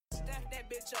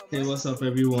Hey, what's up,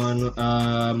 everyone?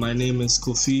 My name is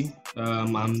Kofi.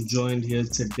 I'm joined here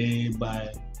today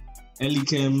by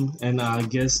Elikem and our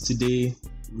guest today,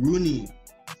 Rooney,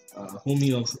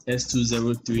 homie of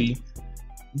S203.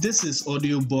 This is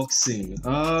audio boxing.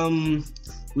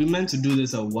 We meant to do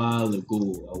this a while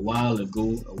ago.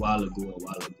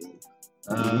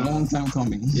 Long time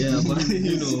coming. Yeah, but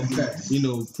you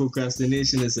know,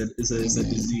 procrastination is a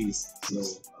disease. So,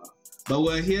 but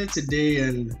we're here today,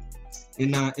 and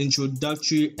in our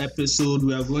introductory episode,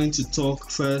 we are going to talk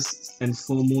first and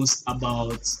foremost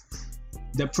about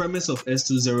the premise of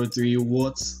S203,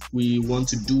 what we want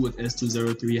to do with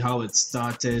S203, how it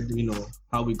started,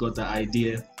 how we got the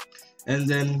idea. And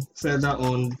then further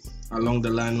on along the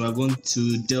line, we are going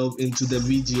to delve into the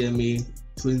VGMA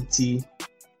 20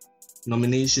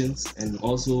 nominations and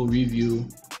also review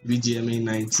VGMA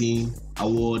 19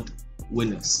 award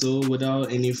winners. So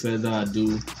without any further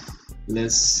ado,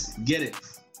 let's get it.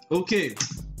 Okay.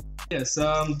 Yes,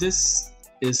 this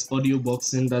is Audio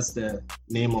Boxing. That's the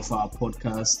name of our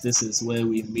podcast. This is where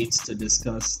we meet to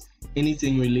discuss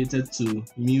anything related to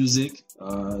music.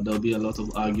 There'll be a lot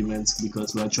of arguments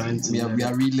because we are trying to... We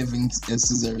are reliving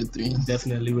S203.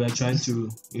 Definitely, we are trying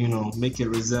to, make it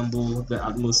resemble the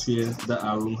atmosphere that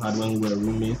our room had when we were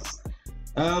roommates.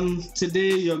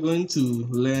 Today, you're going to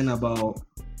learn about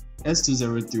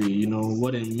S203,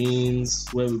 what it means,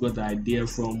 where we got the idea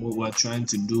from, what we're trying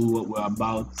to do, what we're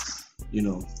about,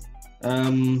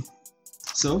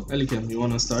 So, Elikem, you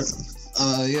want to start?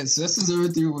 Yes,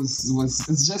 S203 was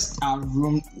it's just our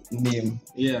room name.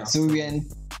 Yeah. So we're in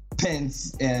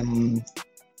Pence,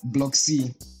 Block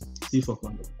C. C for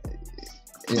condom.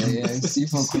 Yeah, C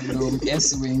for condom,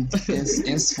 S wing,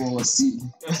 S for C.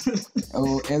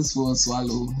 S for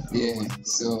swallow. Yeah,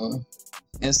 so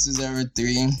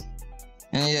S203.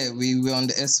 And yeah, we were on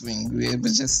the S wing. We're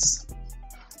just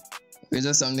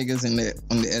some niggas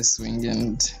on the S wing,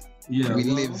 and we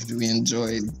lived, we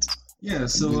enjoyed. Yeah,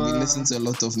 so we listened to a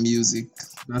lot of music.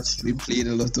 That's true. We played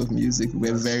a lot of music.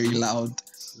 We're very loud.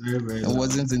 Very, very loud. It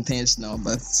wasn't intentional,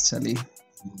 but Charlie,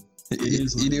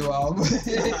 it wow.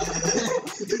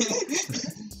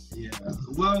 Yeah.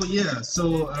 Well, yeah.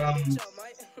 So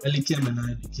Elikem and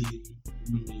I became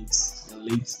roommates in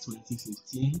late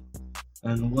 2015,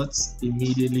 and what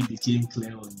immediately became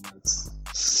clear was that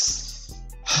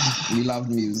we loved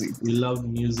music. We loved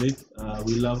music.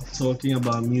 We loved talking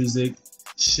about music,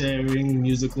 sharing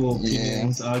musical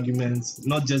opinions, arguments,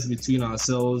 not just between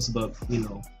ourselves, but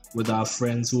with our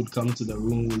friends who would come to the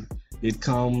room. They'd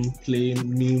come play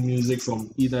new music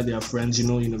from either their friends,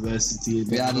 university.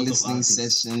 We had listening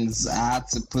sessions. I had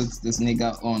to put this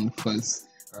nigga on because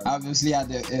obviously I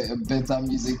had a better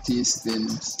music taste, and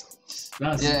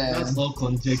that's all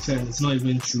conjecture, and it's not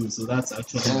even true. So that's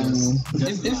actually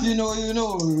if you know, you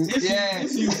know.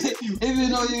 If you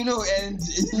know, and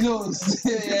he knows.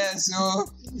 Yeah. So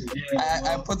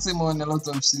I put him on a lot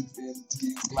of shit, and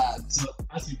he's glad. So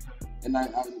as you can, and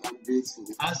I'm grateful.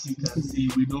 As you can see,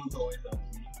 we don't always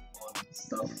agree on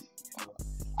stuff.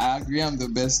 I agree, I'm the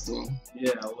best though.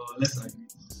 Yeah, well, let's agree.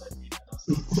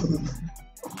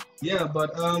 Yeah,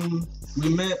 but we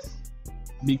met,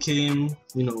 became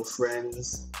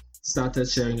friends, started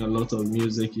sharing a lot of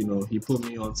music. He put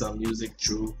me on some music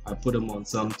too. I put him on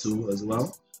some too as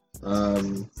well.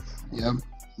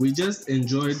 We just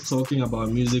enjoyed talking about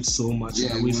music so much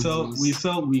that we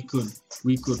felt we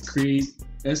could create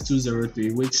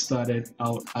S203, which started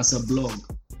out as a blog.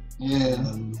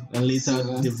 And later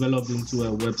developed into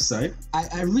a website.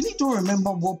 I really don't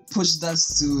remember what pushed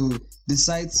us to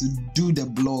decide to do the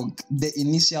blog, the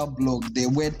initial blog, the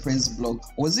WordPress blog. It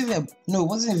wasn't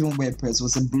even WordPress, it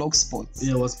was a Blogspot.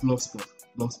 Yeah, it was Blogspot.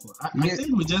 I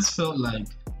think we just felt like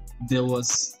there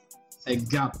was a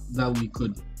gap that we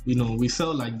could, we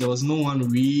felt like there was no one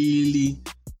really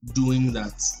doing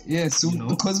that. Yeah, so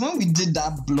because when we did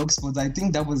that Blogspot, I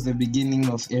think that was the beginning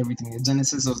of everything, the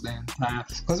genesis of the entire.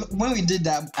 Because when we did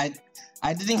that,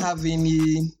 I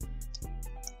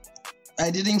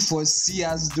didn't foresee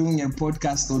us doing a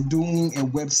podcast or doing a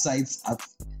website. It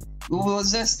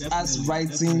was just us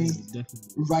writing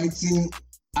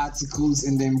articles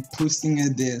and then posting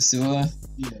it there. So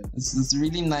it's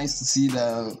really nice to see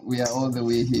that we are all the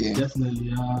way here.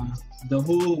 Definitely. The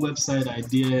whole website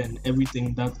idea and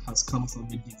everything that has come from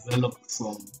it developed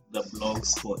from the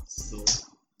Blogspot. So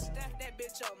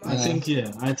I think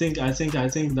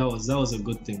that was a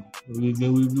good thing. We've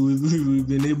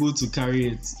been able to carry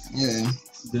it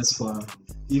this far,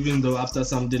 even though after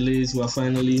some delays we're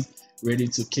finally ready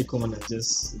to kick on and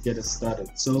just get it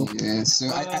started. So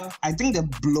I think the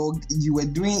blog, you were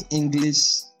doing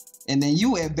English and then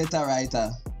you were a better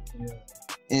writer.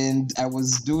 and I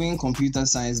was doing computer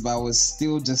science, but I was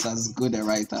still just as good a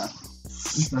writer.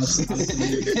 That's not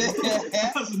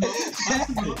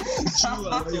true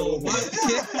at all.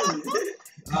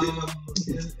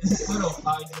 Instead of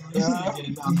arguing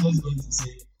again, I'm just going to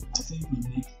say I think we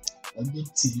make a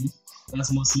good team.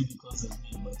 That's mostly because of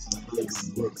me, but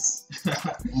it works.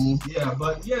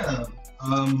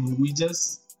 We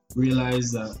just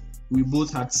realized that we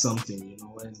both had something,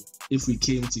 and if we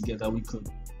came together, we could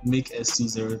make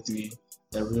S203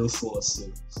 a real force.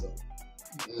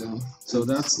 So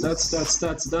that's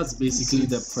basically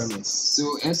the premise.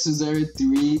 So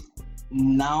S203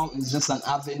 now is just an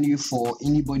avenue for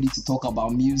anybody to talk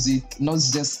about music, not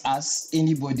just us,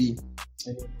 anybody.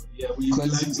 Yeah, we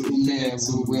like to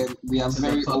we are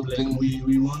very public. open.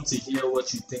 We want to hear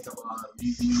what you think about our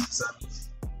reviews. I mean,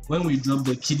 when we dropped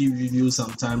the kiddie review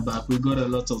some time back, we got a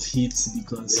lot of hits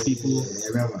because people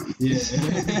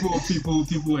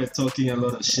were talking a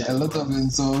lot of shit. A lot of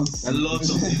insults. And we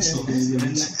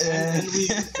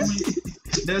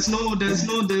there's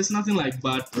nothing like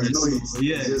bad press.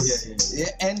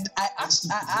 And I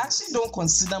actually don't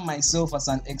consider myself as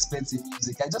an expert in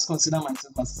music. I just consider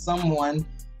myself as someone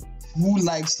who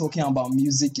likes talking about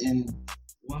music and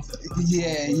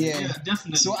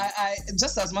definitely. So I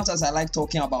just as much as I like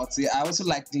talking about it, I also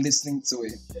like listening to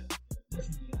it.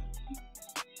 Definitely.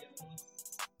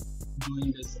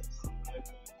 Doing this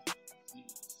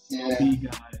big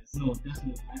guys. No,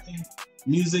 definitely. I think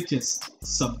music is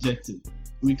subjective.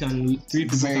 Three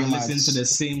people can listen to the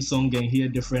same song and hear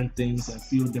different things and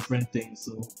feel different things.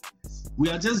 So we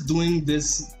are just doing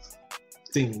this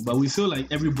thing, but we feel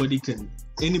like anybody can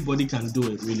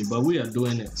do it really, but we are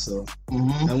doing it. So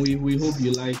and we hope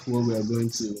you like what we are going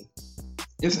to.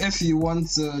 If you want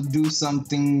to do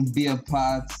something, be a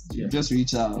part, just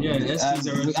reach out.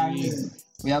 S203.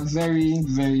 We are very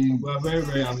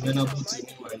amenable to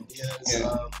new ideas.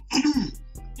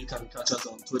 You can catch us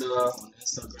on Twitter, on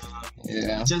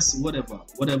Instagram, just whatever.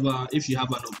 If you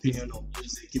have an opinion on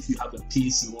music, if you have a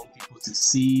piece you want people to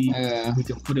see, we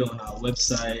can put it on our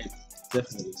website.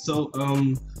 Definitely. So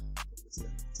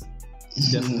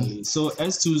definitely. So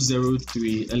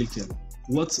S203 Elikem,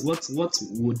 what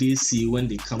would they see when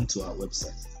they come to our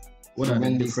website? What are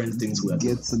the different things we are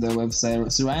doing? Get to the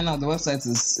website. So right now the website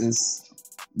is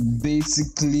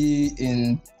basically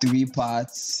in 3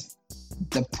 parts: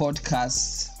 the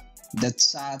podcast, the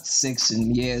chat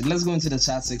section. Let's go into the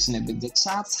chat section a bit. The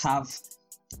charts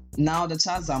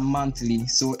are monthly,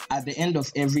 so at the end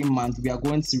of every month we are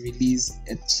going to release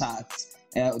a chart,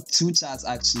 2 charts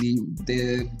actually: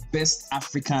 the best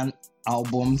African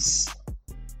albums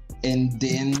and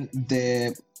then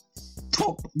the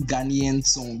top Ghanaian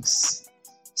songs,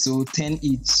 so 10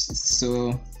 each.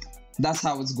 So that's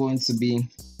how it's going to be,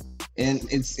 and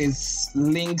it's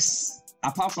links.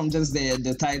 Apart from just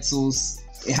the titles,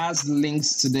 it has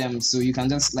links to them, so you can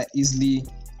just easily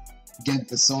get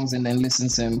the songs and then listen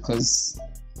to them. Because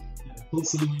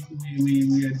hopefully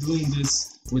we are doing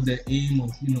this with the aim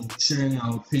of sharing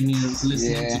our opinions,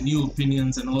 listening to new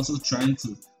opinions, and also trying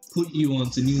to put you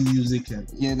onto new music. And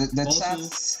the also,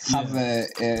 chats have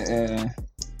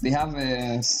they have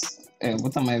a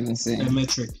what am I even saying? A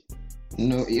metric.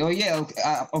 No,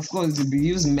 of course we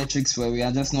use metrics for. We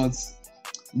are just not.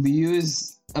 We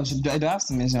use. I don't have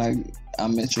to mention our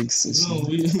metrics. No,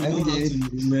 we don't have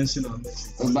to mention our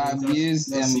metrics. But we use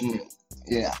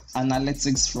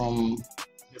analytics from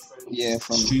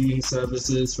from streaming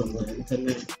services, from the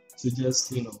internet, to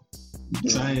just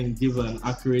try and give an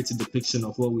accurate depiction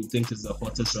of what we think is the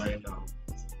hottest right now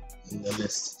in the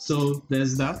list. So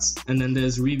there's that, and then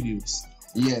there's reviews.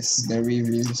 Yes, the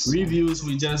reviews. Reviews,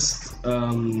 we just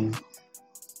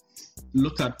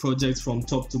look at projects from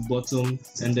top to bottom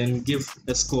and then give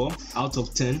a score out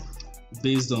of 10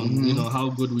 based on how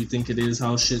good we think it is,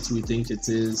 how shit we think it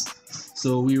is.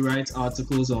 So we write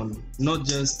articles on not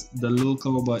just the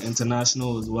local but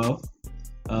international as well.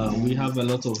 We have a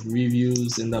lot of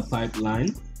reviews in the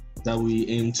pipeline that we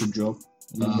aim to drop.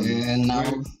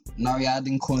 Now we're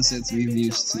adding concert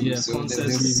reviews too. There's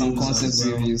some concert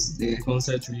reviews there.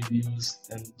 Concert reviews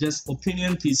and just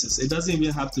opinion pieces. It doesn't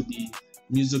even have to be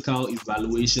musical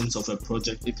evaluations of a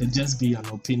project. It can just be an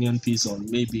opinion piece on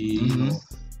maybe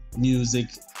music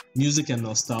and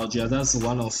nostalgia. That's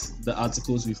one of the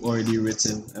articles we've already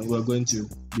written, and we're going to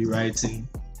be writing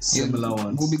similar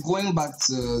ones. We'll be going back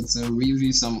to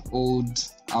review some old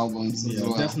albums as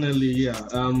well. Definitely.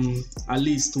 At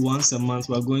least once a month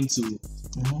we're going to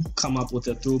come up with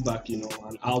a throwback, an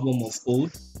album of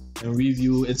old, and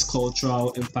review its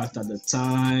cultural impact at the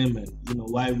time, and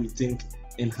why we think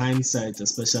in hindsight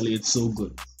especially it's so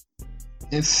good.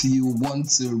 if you want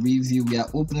to review, we are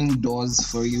opening doors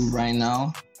for you right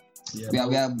now. Yeah,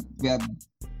 We are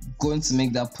going to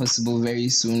make that possible very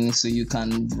soon, so you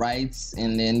can write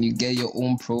and then you get your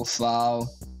own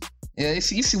profile. Yeah,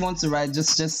 if you want to write,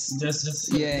 just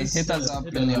hit us up,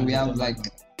 and then we have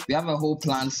a whole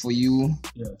plan for you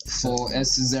for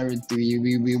S03.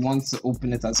 We want to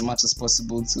open it as much as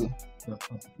possible too.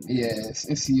 Yeah,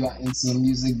 if you are into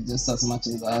music just as much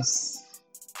as us,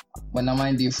 when am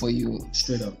I there for you?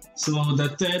 Straight up. So the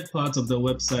third part of the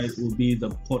website will be the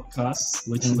podcast,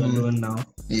 which we are doing now.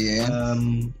 Yeah.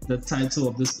 The title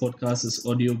of this podcast is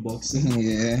Audio Boxing.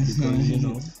 Yeah.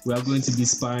 Because we are going to be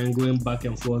sparring, going back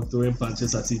and forth, throwing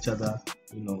punches at each other,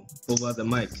 over the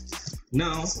mic.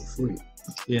 Now,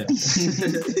 yeah.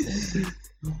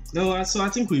 No, so I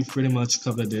think we've pretty much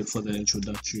covered it for the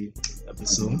introductory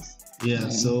episode. Yeah.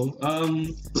 So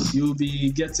you'll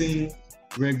be getting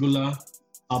regular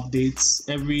updates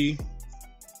every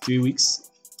 3 weeks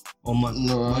or month.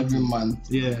 No, every month.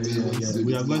 Yeah.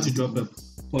 We are going to drop a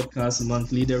podcast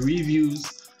monthly. The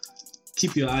reviews,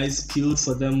 keep your eyes peeled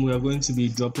for them. We are going to be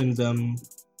dropping them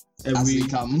every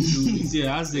 2 weeks.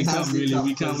 Yeah, as they come. Really,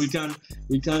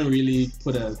 we can't really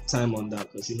put a time on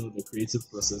that because the creative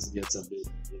process gets a bit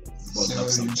bogged up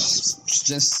sometimes.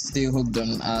 Just stay hooked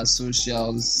on our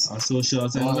socials.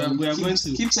 And we are going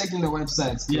to keep checking the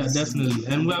website. Yeah, definitely.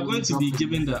 And we are going to be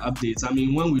giving the updates. I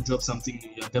mean, when we drop something new,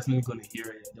 you're definitely going to hear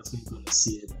it. You're definitely going to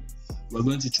see it. We're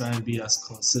going to try and be as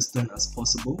consistent as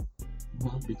possible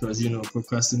because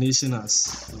procrastination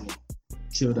has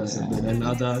killed us a bit, and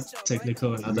other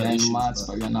technical and other issues. March,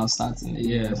 but we're now starting the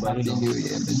year. But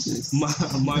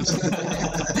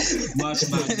March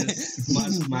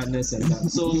madness and that.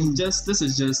 So this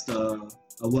is just a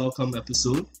welcome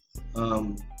episode.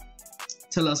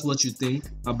 Tell us what you think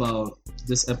about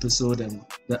this episode and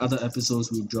the other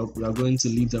episodes we drop. We are going to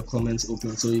leave the comments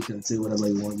open so you can say whatever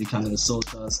you want. You can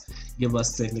insult us, give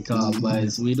us technical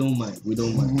advice. We don't mind.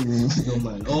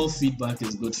 All feedback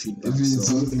is good feedback. If you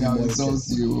insult me, I'll insult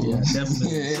you. Yeah,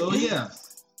 definitely.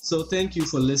 So thank you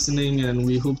for listening, and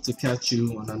we hope to catch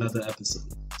you on another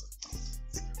episode.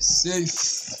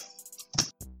 Safe.